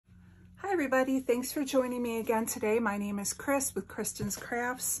Hi everybody, thanks for joining me again today. My name is Chris with Kristen's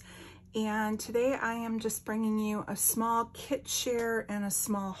Crafts, and today I am just bringing you a small kit share and a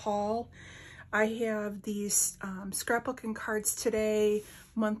small haul. I have these scrapbook and cards today,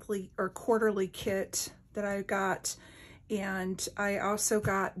 monthly or quarterly kit that I got, and I also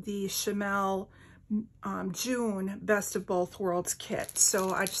got the Chamel June Best of Both Worlds kit.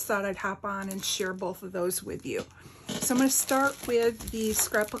 So I just thought I'd hop on and share both of those with you. So I'm going to start with the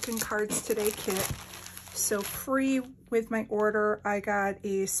Scrapbook and Cards Today kit. So free with my order, I got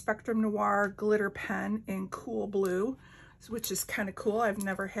a Spectrum Noir glitter pen in cool blue, which is kind of cool. I've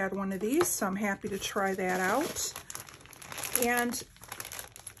never had one of these, so I'm happy to try that out. And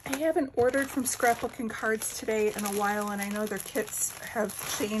I haven't ordered from Scrapbook and Cards Today in a while, and I know their kits have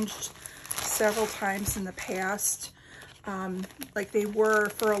changed several times in the past. Like they were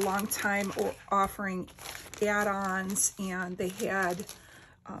for a long time offering add-ons, and they had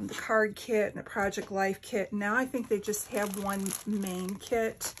the card kit and the Project Life kit. Now I think they just have one main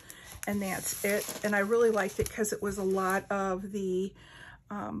kit and that's it. And I really liked it because it was a lot of the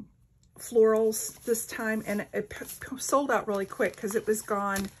florals this time, and it sold out really quick because it was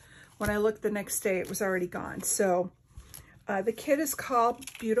gone. When I looked the next day, it was already gone. So the kit is called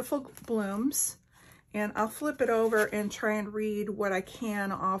Beautiful Blooms. And I'll flip it over and try and read what I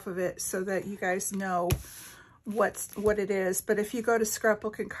can off of it so that you guys know what it is. But if you go to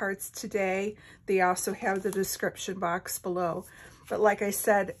Scrapbook and Cards Today, they also have the description box below. But like I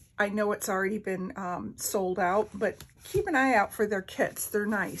said, I know it's already been sold out, but keep an eye out for their kits. They're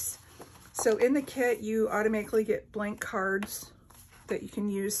nice. So in the kit, you automatically get blank cards that you can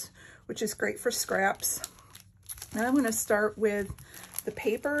use, which is great for scraps. Now I'm going to start with the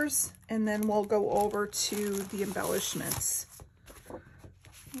papers, and then we'll go over to the embellishments.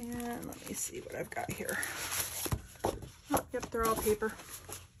 And let me see what I've got here. Oh, yep, they're all paper.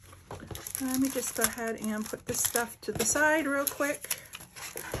 Let me just go ahead and put this stuff to the side real quick.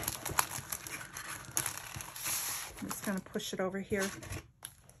 I'm just going to push it over here.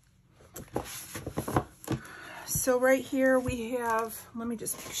 So right here we have, let me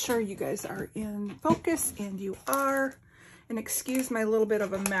just make sure you guys are in focus, and you are. And excuse my little bit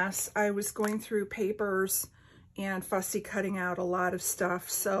of a mess. I was going through papers and fussy cutting out a lot of stuff.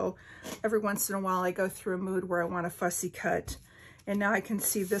 So every once in a while I go through a mood where I want to fussy cut. And now I can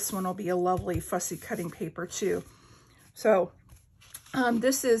see this one will be a lovely fussy cutting paper too. So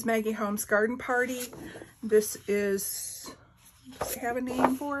this is Maggie Holmes Garden Party. This is, does it have a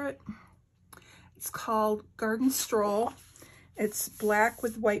name for it? It's called Garden Stroll. It's black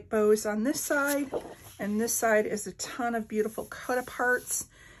with white bows on this side, and this side is a ton of beautiful cut aparts.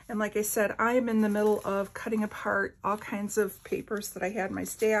 And like I said, I am in the middle of cutting apart all kinds of papers that I had in my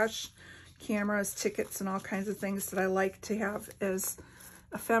stash, cameras, tickets, and all kinds of things that I like to have as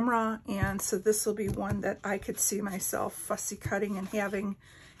ephemera. And so this will be one that I could see myself fussy cutting and having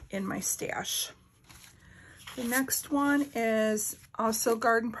in my stash. The next one is also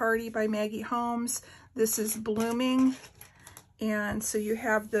Garden Party by Maggie Holmes. This is Blooming. And so you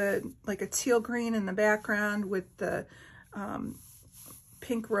have the, like a teal green in the background with the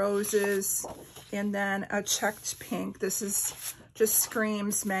pink roses, and then a checked pink. This is just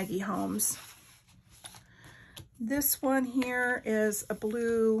screams Maggie Holmes. This one here is a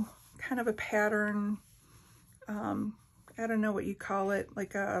blue, kind of a pattern. I don't know what you call it,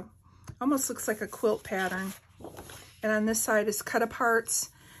 like a, almost looks like a quilt pattern. And on this side is cut aparts.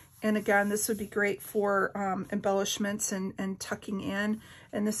 And again, this would be great for embellishments and tucking in.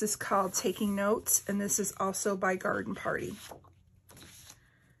 And this is called Taking Notes. And this is also by Garden Party.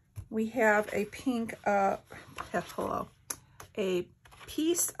 We have a pink, a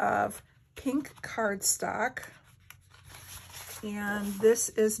piece of pink cardstock. And this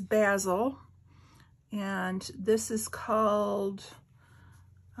is Basil. And this is called,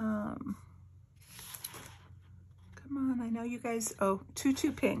 come on, I know you guys, oh,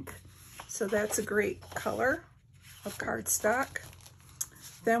 Tutu Pink. So that's a great color of cardstock.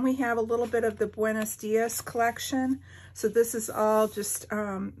 Then we have a little bit of the Buenos Dias collection. So this is all just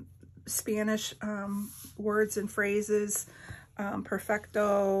Spanish words and phrases.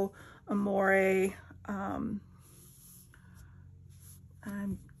 Perfecto, amore. I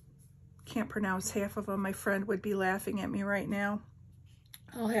can't pronounce half of them. My friend would be laughing at me right now.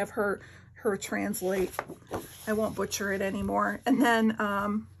 I'll have her translate. I won't butcher it anymore. And then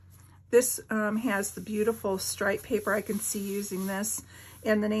this has the beautiful stripe paper. I can see using this.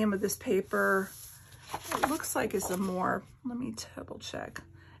 And the name of this paper, it looks like is Amore. Let me double check.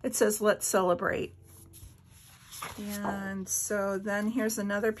 It says Let's Celebrate. And so then here's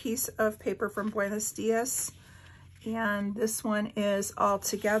another piece of paper from Buenos Dias. And this one is All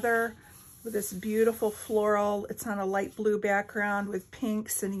Together. with this beautiful floral. It's on a light blue background with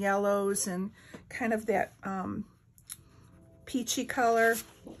pinks and yellows and kind of that peachy color.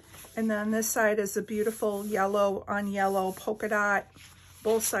 And then this side is a beautiful yellow on yellow polka dot.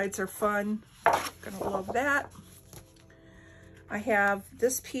 Both sides are fun. Gonna love that. I have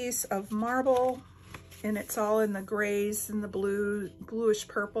this piece of marble, and it's all in the grays and the bluish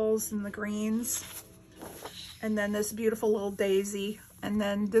purples and the greens. And then this beautiful little daisy. And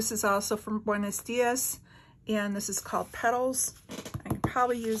then this is also from Buenos Dias, and this is called Petals. I can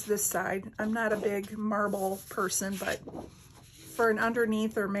probably use this side. I'm not a big marble person, but for an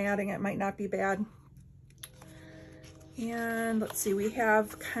underneath or matting, it might not be bad. And let's see, we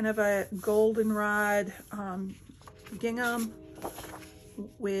have kind of a goldenrod gingham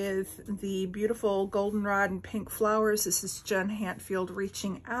with the beautiful goldenrod and pink flowers. This is Jen Hatfield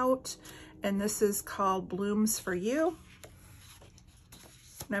Reaching Out, and this is called Blooms for You.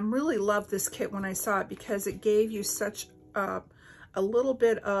 And I really loved this kit when I saw it because it gave you such a little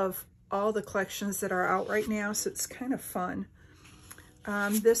bit of all the collections that are out right now, so it's kind of fun.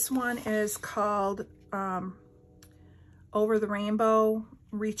 This one is called Over the Rainbow,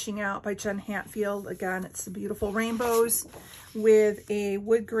 Reaching Out by Jen Hatfield. Again, it's the beautiful rainbows with a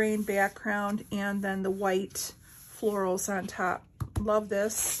wood grain background and then the white florals on top. Love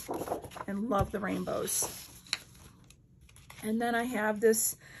this and love the rainbows. And then I have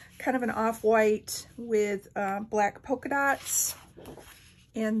this kind of an off-white with black polka dots.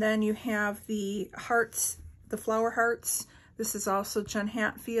 And then you have the hearts, the flower hearts. This is also Jen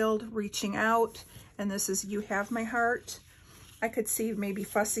Hatfield Reaching Out. And this is You Have My Heart. I could see maybe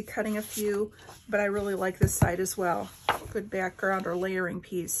fussy cutting a few, but I really like this side as well. Good background or layering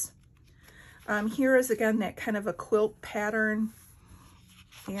piece. Here is again that kind of a quilt pattern.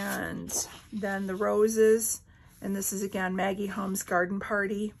 And then the roses. And this is again Maggie Holmes Garden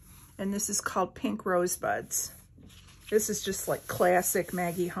Party. And this is called Pink Rosebuds. This is just like classic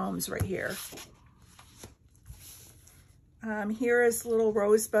Maggie Holmes right here. Here is little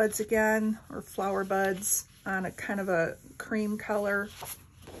rosebuds again, or flower buds on a kind of a cream color.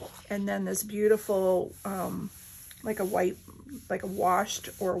 And then this beautiful, like a white, like a washed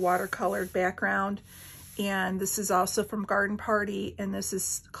or watercolored background. And this is also from Garden Party, and this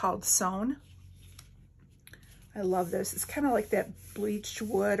is called Sewn. I love this. It's kind of like that bleached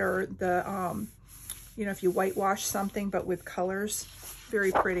wood or the, you know, if you whitewash something, but with colors.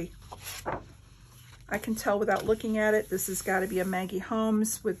 Very pretty. I can tell without looking at it, this has got to be a Maggie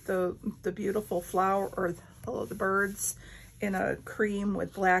Holmes with the beautiful flower or the birds in a cream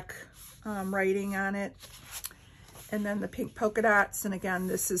with black writing on it. And then the pink polka dots. And again,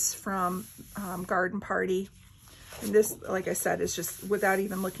 this is from Garden Party. And this, like I said, is just, without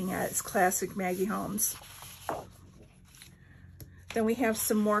even looking at it, it's classic Maggie Holmes. Then we have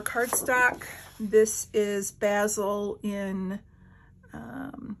some more cardstock. This is Basil in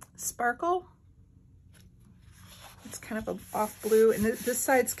Sparkle. It's kind of a off blue, and this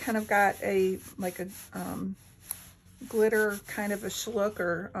side's kind of got a like a glitter kind of a look,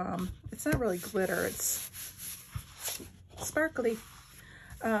 or it's not really glitter, it's sparkly.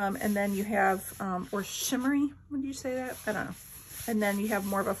 And then you have or shimmery. Would you say that? I don't know. And then you have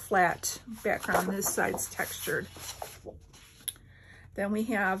more of a flat background. This side's textured. Then we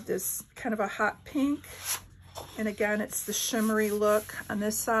have this kind of a hot pink, and again it's the shimmery look on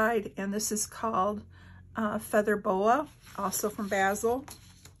this side, and this is called Feather Boa, also from Basil.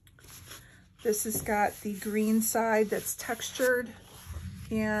 This has got the green side that's textured,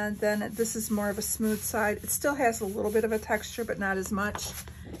 and then this is more of a smooth side. It still has a little bit of a texture, but not as much.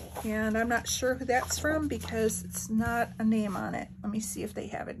 And I'm not sure who that's from because it's not a name on it. Let me see if they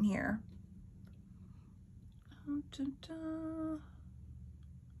have it in here.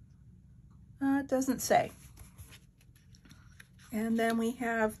 It doesn't say. And then we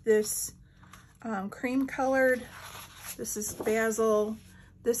have this cream colored. This is Basil.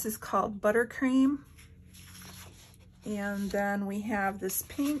 This is called Buttercream. And then we have this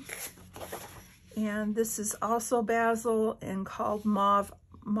pink. And this is also Basil and called Mauve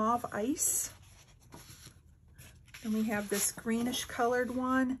Ice. And we have this greenish colored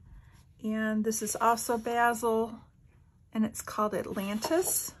one. And this is also Basil, and it's called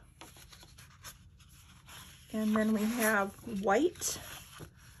Atlantis. And then we have white,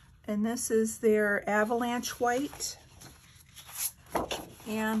 and this is their Avalanche White.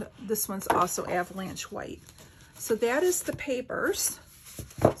 And this one's also Avalanche White. So that is the papers.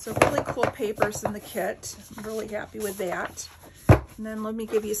 So really cool papers in the kit. I'm really happy with that. And then let me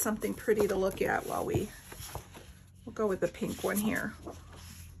give you something pretty to look at while we'll go with the pink one here.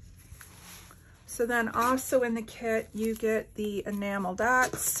 So So then also in the kit, you get the enamel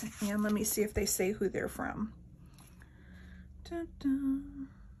dots, and let me see if they say who they're from. Dun, dun.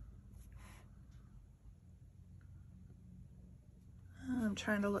 I'm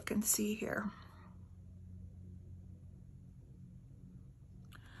trying to look and see here.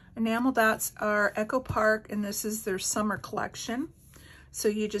 Enamel dots are Echo Park, and this is their summer collection. So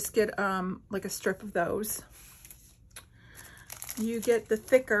you just get like a strip of those. You get the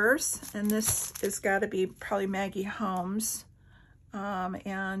thickers, and this has got to be probably Maggie Holmes.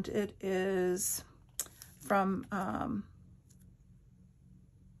 And it is from,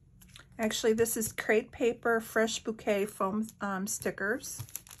 actually this is Crate Paper Fresh Bouquet foam stickers.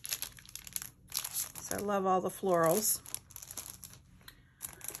 So I love all the florals.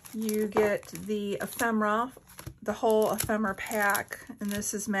 You get the ephemera, the whole ephemera pack, and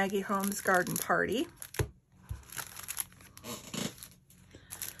this is Maggie Holmes Garden Party.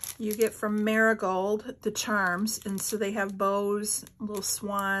 You get from Marigold the charms, and so they have bows, little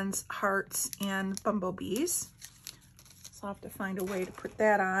swans, hearts, and bumblebees. So I'll have to find a way to put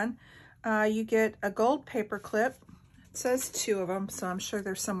that on. You get a gold paper clip. It says 2 of them, so I'm sure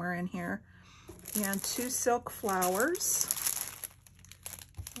they're somewhere in here. And 2 silk flowers.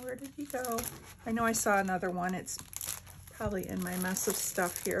 Where did he go? I know I saw another one. It's probably in my mess of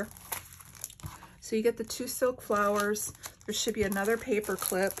stuff here. So you get the 2 silk flowers. There should be another paper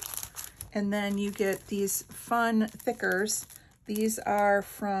clip. And then you get these fun thickers. These are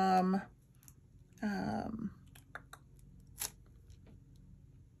from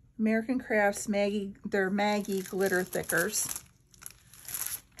American Crafts Maggie. They're Maggie glitter thickers.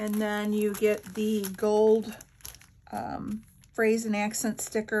 And then you get the gold phrase and accent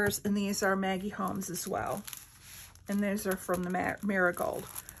stickers, and these are Maggie Holmes as well. And these are from the Marigold.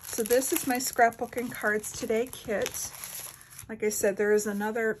 So this is my Scrapbook and Cards Today kit. Like I said, there is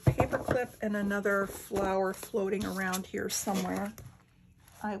another paper clip and another flower floating around here somewhere.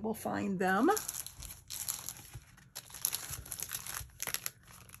 I will find them.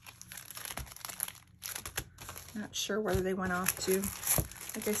 Not sure where they went off to.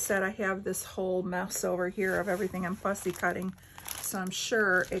 Like I said, I have this whole mess over here of everything I'm fussy cutting, so I'm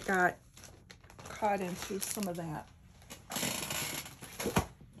sure it got caught into some of that.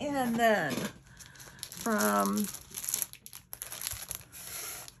 And then from,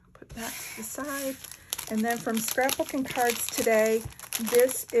 put that to the side, and then from Scrapbook and Cards Today,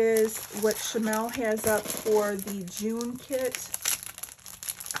 this is what Shamel has up for the June kit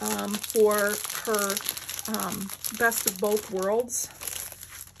for her Best of Both Worlds.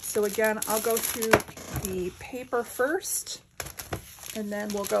 So again, I'll go through the paper first, and then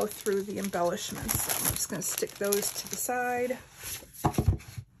we'll go through the embellishments. So I'm just going to stick those to the side.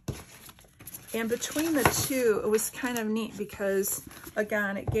 And between the two, it was kind of neat because,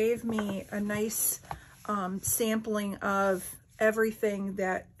 again, it gave me a nice sampling of everything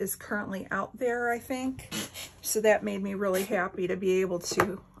that is currently out there, I think. So that made me really happy to be able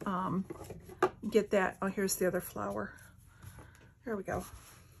to get that. Oh, here's the other flower. There we go.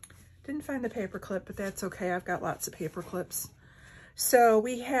 Didn't find the paper clip, but that's okay. I've got lots of paper clips. So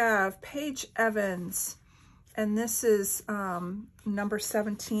we have Paige Evans, and this is number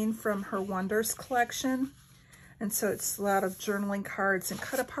 17 from her Wonders collection. And so it's a lot of journaling cards and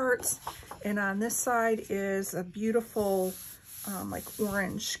cut-aparts. And on this side is a beautiful like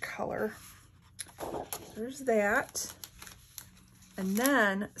orange color. There's that. And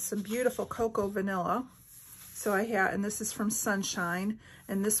then some beautiful cocoa vanilla. So I have, and this is from Sunshine,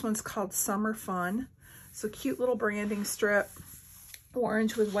 and this one's called Summer Fun. So cute little branding strip,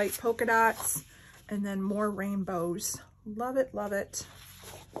 orange with white polka dots, and then more rainbows. Love it, love it.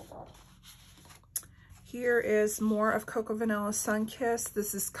 Here is more of Cocoa Vanilla Sunkiss.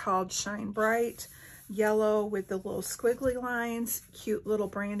 This is called Shine Bright, yellow with the little squiggly lines, cute little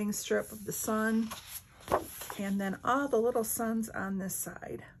branding strip of the sun, and then all the little suns on this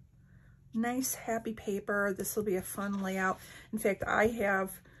side. Nice, happy paper. This will be a fun layout. In fact, I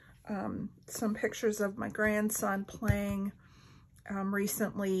have some pictures of my grandson playing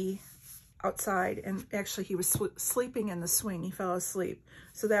recently outside, and actually he was sleeping in the swing. He fell asleep.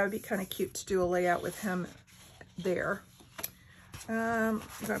 So that would be kind of cute to do a layout with him there. I'm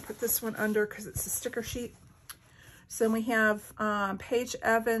going to put this one under because it's a sticker sheet. So then we have Paige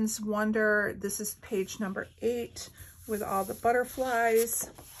Evans Wonder. This is page number 8 with all the butterflies.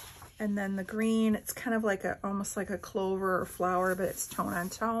 And then the green, it's kind of like almost like a clover or flower, but it's tone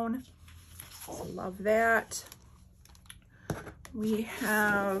on tone. So love that. We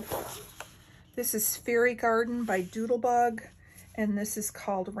have, this is Fairy Garden by Doodlebug, and this is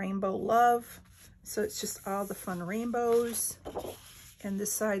called Rainbow Love. So it's just all the fun rainbows. And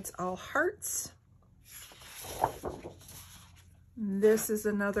this side's all hearts. This is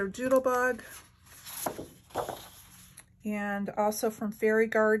another Doodlebug. And also from Fairy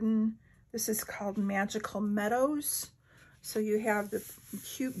Garden, this is called Magical Meadows. So you have the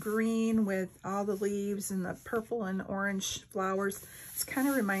cute green with all the leaves and the purple and orange flowers. This kind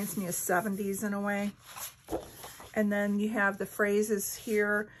of reminds me of 70s in a way. And then you have the phrases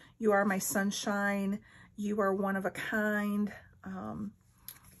here. You are my sunshine. You are one of a kind.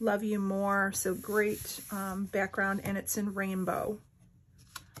 Love you more. So great background, and it's in rainbow.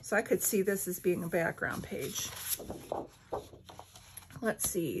 So I could see this as being a background page. Let's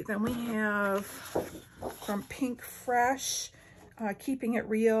see. Then we have from Pink Fresh, Keeping It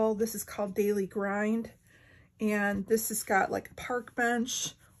Real. This is called Daily Grind. And this has got like a park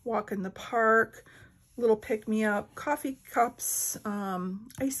bench, walk in the park, little pick-me-up, coffee cups,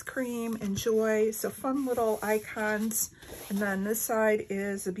 ice cream, enjoy. So fun little icons. And then this side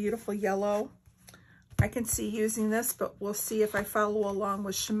is a beautiful yellow. I can see using this, but we'll see if I follow along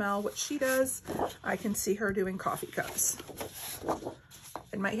with Shamel, what she does. I can see her doing coffee cups.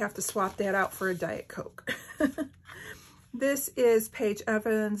 I might have to swap that out for a Diet Coke. This is Paige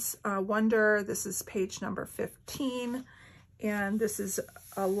Evans' Wonder. This is page number 15. And this is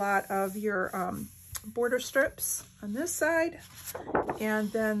a lot of your border strips on this side.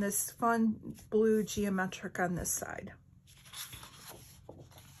 And then this fun blue geometric on this side.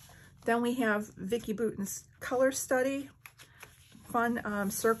 Then we have Vicki Boutin's Color Study.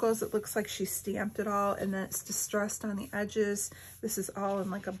 Fun circles. It looks like she stamped it all, and then it's distressed on the edges. This is all in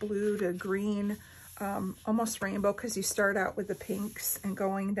like a blue to green, almost rainbow, because you start out with the pinks and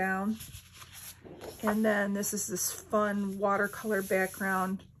going down. And then this is this fun watercolor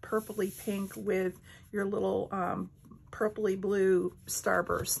background, purpley pink with your little purpley blue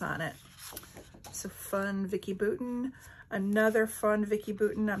starburst on it. So fun Vicki Boutin. Another fun Vicki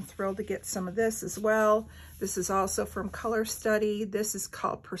Boutin. I'm thrilled to get some of this as well. This is also from Color Study. This is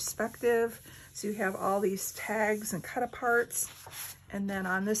called Perspective. So you have all these tags and cut aparts. And then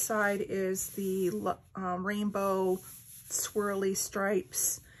on this side is the rainbow swirly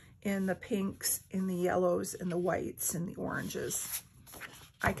stripes in the pinks, in the yellows, and the whites, and the oranges.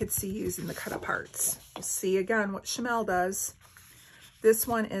 I could see using the cut aparts. We'll see again what Shamel does. This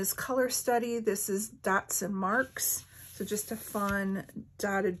one is Color Study. This is Dots and Marks. So just a fun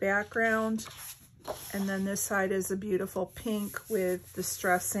dotted background. And then this side is a beautiful pink with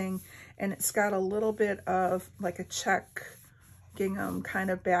distressing, and it's got a little bit of like a check gingham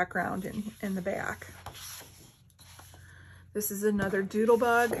kind of background in the back. This is another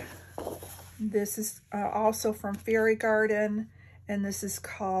Doodlebug. This is also from Fairy Garden, and this is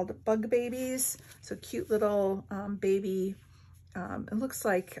called Bug Babies. So cute little baby, it looks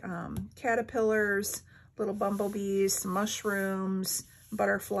like caterpillars, little bumblebees, some mushrooms,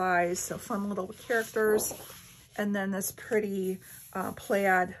 butterflies, so fun little characters. And then this pretty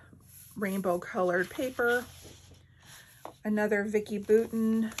plaid rainbow colored paper. Another Vicki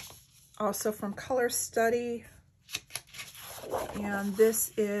Boutin, also from Color Study. And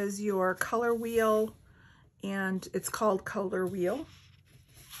this is your color wheel, and it's called Color Wheel.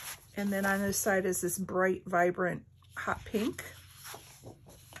 And then on this side is this bright, vibrant, hot pink.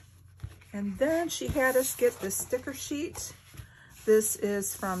 And then she had us get this sticker sheet. This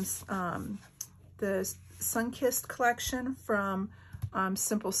is from the Sunkissed collection from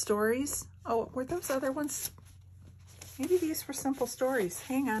Simple Stories. Oh, were those other ones? Maybe these were Simple Stories.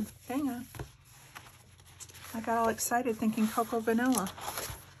 Hang on, hang on. I got all excited thinking Cocoa Vanilla.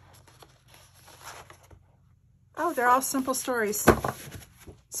 Oh, they're all Simple Stories.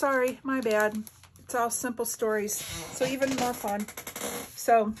 Sorry, my bad. It's all Simple Stories. So even more fun.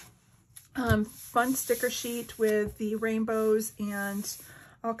 So, fun sticker sheet with the rainbows and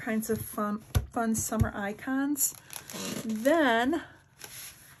all kinds of fun summer icons. Then,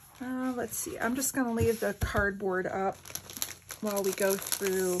 let's see. I'm just going to leave the cardboard up while we go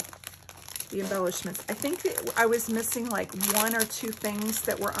through the embellishments. I think I was missing like one or two things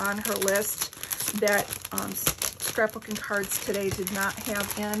that were on her list that Scrapbook and Cards Today did not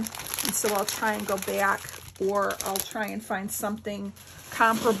have in. And so I'll try and go back, or I'll try and find something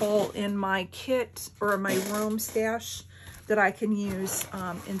comparable in my kit or my room stash that I can use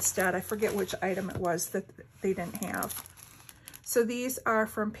instead. I forget which item it was that they didn't have. So these are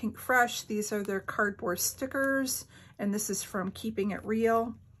from Pink Fresh. These are their cardboard stickers, and this is from Keeping It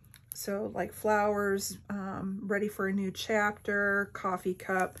Real. So like flowers, ready for a new chapter, coffee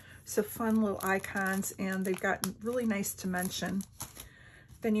cup. So fun little icons, and they've gotten really nice to mention.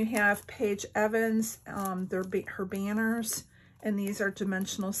 Then you have Paige Evans, her banners, and these are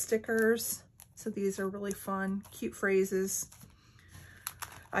dimensional stickers. So these are really fun, cute phrases.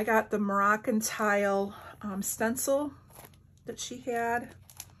 I got the Moroccan tile stencil that she had.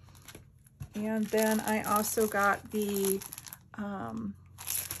 And then I also got the,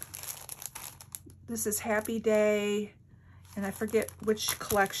 this is Happy Day, and I forget which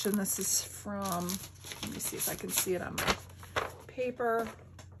collection this is from. Let me see if I can see it on my paper.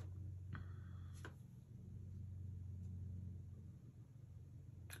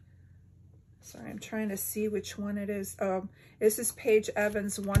 Sorry, I'm trying to see which one it is. This is Paige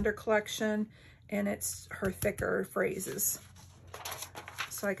Evans' Wonder Collection, and it's her thicker phrases.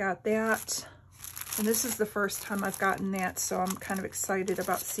 So I got that, and this is the first time I've gotten that, so I'm kind of excited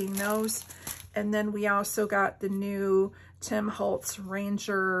about seeing those. And then we also got the new Tim Holtz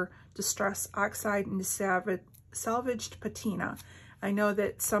Ranger Distress Oxide and Salvaged Patina. I know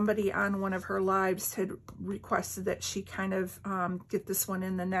that somebody on one of her lives had requested that she kind of get this one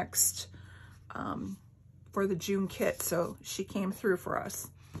in the next, for the June kit, so she came through for us.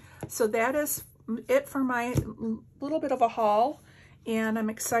 So that is it for my little bit of a haul, and I'm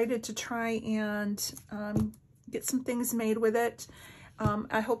excited to try and get some things made with it.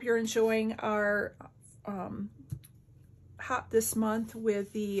 I hope you're enjoying our hop this month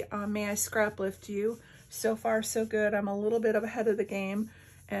with the May I Scrap Lift You. So far, so good. I'm a little bit ahead of the game,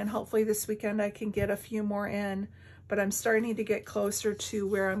 and hopefully this weekend I can get a few more in, but I'm starting to get closer to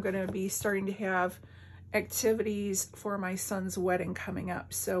where I'm going to be starting to have activities for my son's wedding coming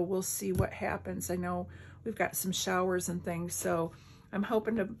up. So we'll see what happens. I know we've got some showers and things, so I'm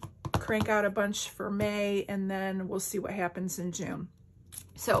hoping to crank out a bunch for May, and then we'll see what happens in June.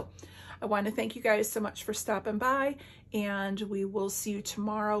 So I want to thank you guys so much for stopping by, and we will see you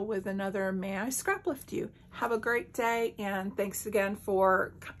tomorrow with another May I Scrap Lift You. Have a great day, and thanks again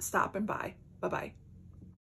for stopping by. Bye-bye.